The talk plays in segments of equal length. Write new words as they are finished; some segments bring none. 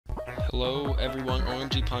Hello everyone,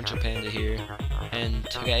 OmgPonchoPanda here, and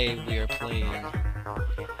today we are playing,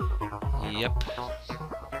 yep,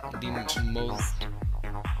 the most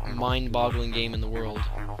mind-boggling game in the world.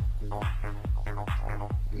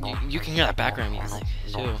 You can hear that background music,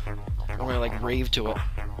 too. I'm gonna like rave to it.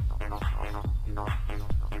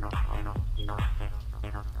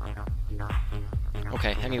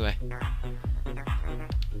 Okay, anyway.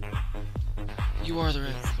 You are the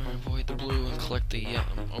red, avoid the blue and collect the yellow.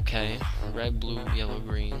 Okay, red, blue, yellow,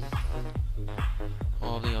 green.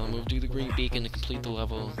 All of the yellow. Move to the green beacon to complete the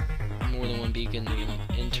level. More than one beacon, the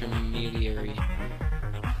intermediary.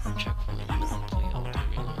 Checkpoint. Complete all the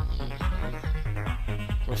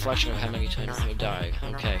reflection of how many times you have died.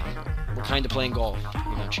 Okay, we're kind of playing golf,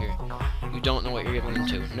 pretty much here. You don't know what you're getting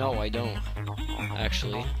into. No, I don't.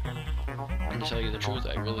 Actually, and to tell you the truth,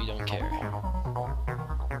 I really don't care.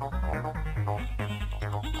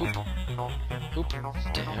 Hoop. Hoop.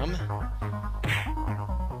 Damn.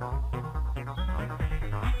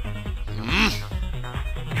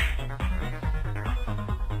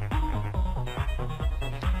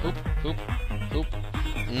 Hoop. Hoop. Hoop.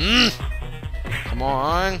 Come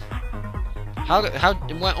on. How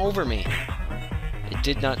it went over me? It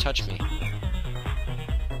did not touch me.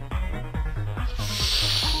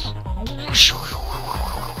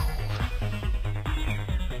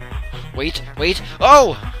 Wait, wait.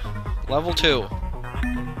 Oh! Level 2.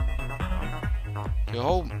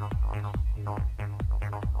 Yo.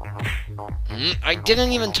 I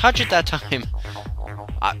didn't even touch it that time.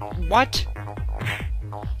 What?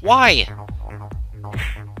 Why?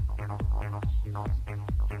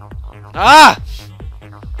 Ah!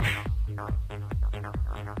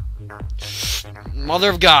 Mother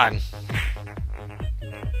of God.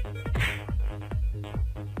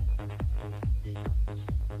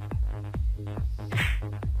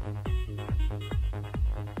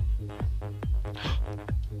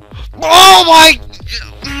 Oh my!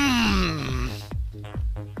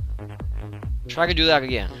 Try to do that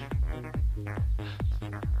again.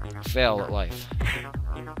 Fail at life.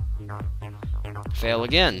 Fail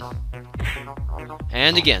again.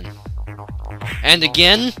 And again. And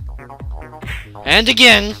again. And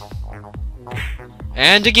again.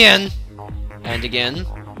 And again. And again.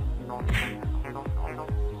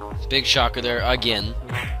 Big shocker there again.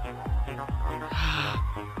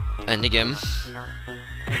 And again.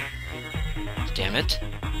 Damn it.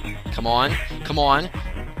 Come on. Come on.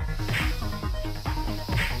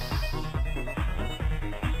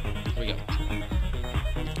 Here we go.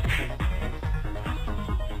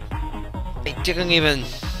 It didn't even...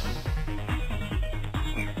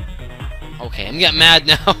 Okay, I'm getting mad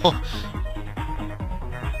now.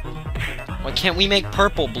 Why can't we make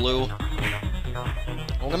purple, Blue?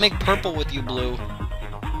 I want to make purple with you, Blue.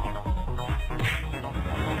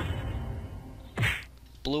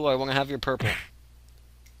 Blue, I want to have your purple.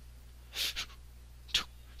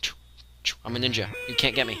 I'm a ninja. You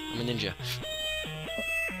can't get me. I'm a ninja.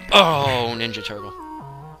 Oh, Ninja Turtle.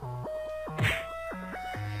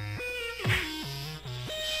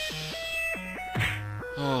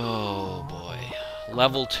 Oh, boy.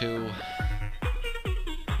 Level 2.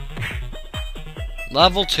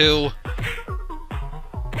 Level 2.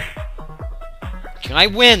 Can I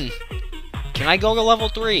win? Can I go to level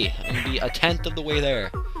 3 and be a 10th of the way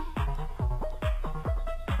there?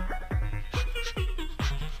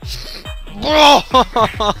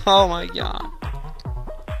 Oh my God.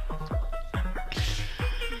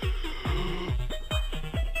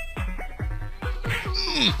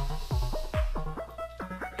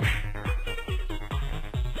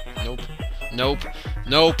 Nope. Nope.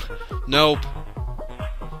 Nope. Nope.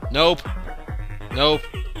 Nope. Nope.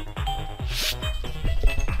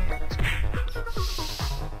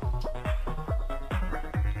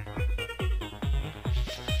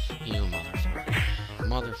 You motherfucker.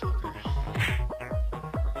 Motherfucker.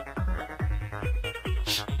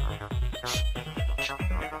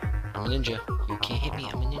 I'm a ninja. You can't hit me.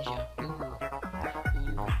 I'm a ninja. Ooh.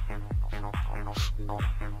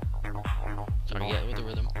 Sorry, yeah, with the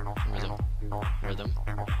rhythm. Rhythm. Rhythm.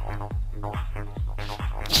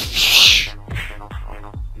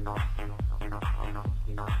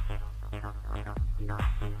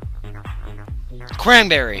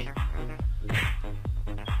 Cranberry.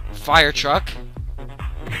 Fire truck.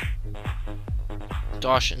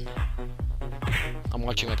 Dawson. I'm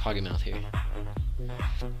watching my potty mouth here.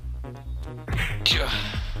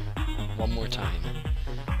 One more time.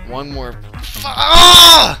 One more.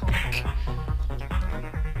 Fuck!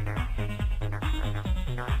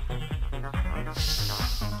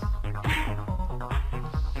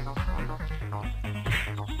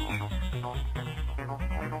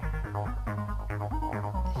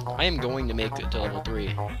 I am going to make it to level 3.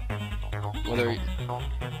 Whether...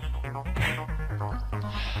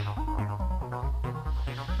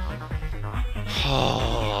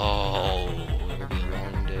 Oh, it'll be a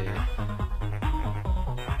long day.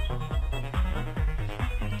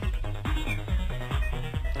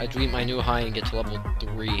 I have to beat my new high and get to level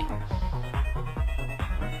 3.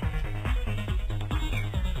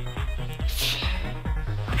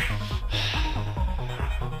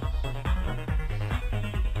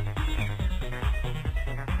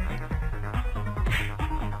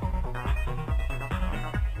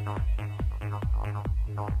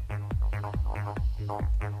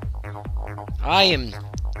 I am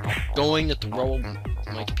going to throw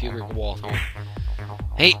my computer at the wall.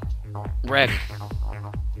 Hey, red.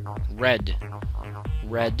 Red.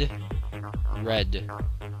 Red. Red.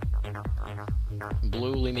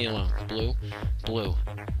 Blue, leave me alone. Blue. Blue.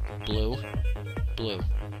 Blue. Blue.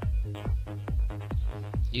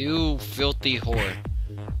 You filthy whore.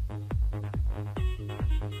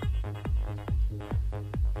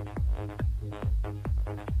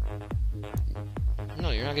 No,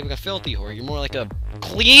 you're not gonna be a filthy whore. You're more like a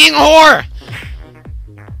clean whore!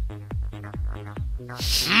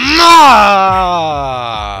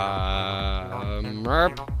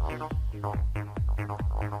 Merp.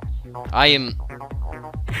 I'm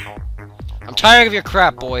tired of your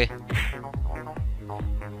crap, boy.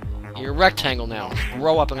 You're a rectangle now.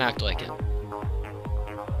 Grow up and act like it.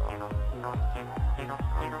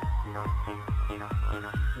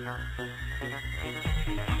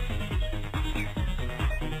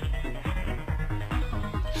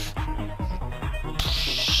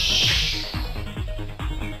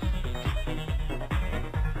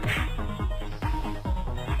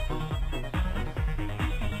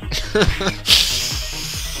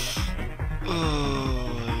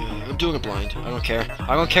 I'm doing it blind. I don't care.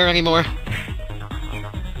 I don't care anymore.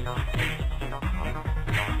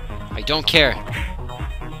 I don't care.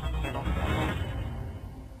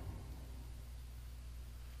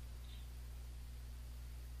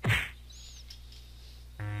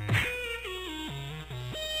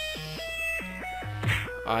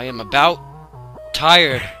 I am about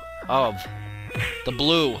tired of the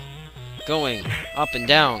blue going up and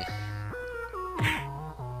down.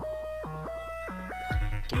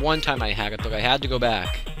 The one time I had it, but I had to go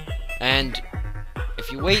back. And if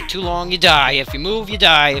you wait too long, you die. If you move, you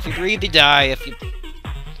die. If you breathe, you die. If you...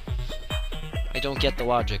 I don't get the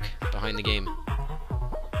logic behind the game.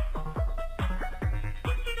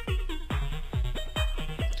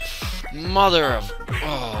 Mother of...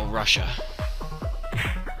 Oh, Russia.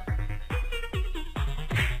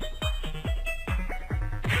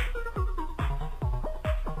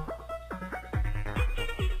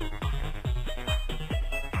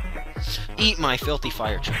 Eat my filthy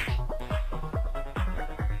fire truck.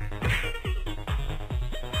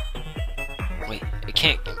 Wait, it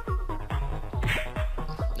can't.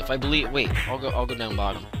 If I believe, wait, I'll go down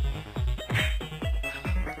bottom.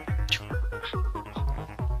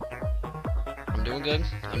 I'm doing good.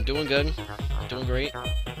 I'm doing good. I'm doing great.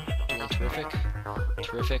 Doing terrific.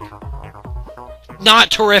 Terrific. Not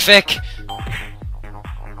terrific.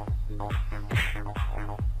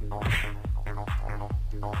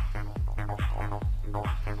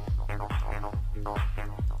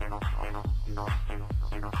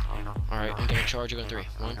 Alright, I'm gonna charge you on 3.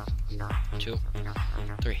 1, 2,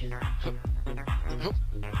 3. Here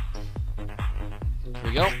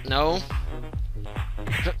we go. No.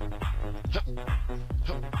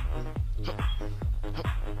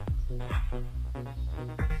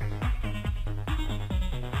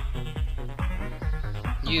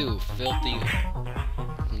 You filthy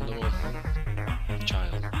little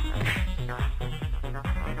child.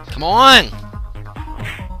 Come on!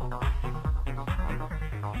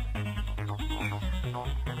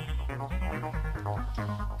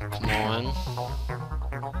 Come on.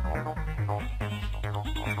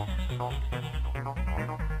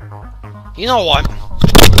 You know what?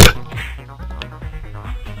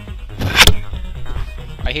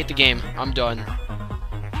 I hate the game. I'm done.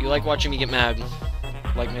 If you like watching me get mad,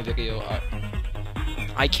 like my video.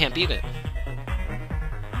 I can't beat it.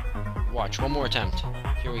 Watch, one more attempt.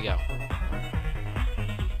 Here we go.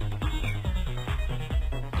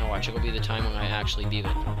 Now watch, it'll be the time when I actually beat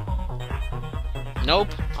it. Nope,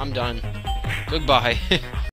 I'm done. Goodbye.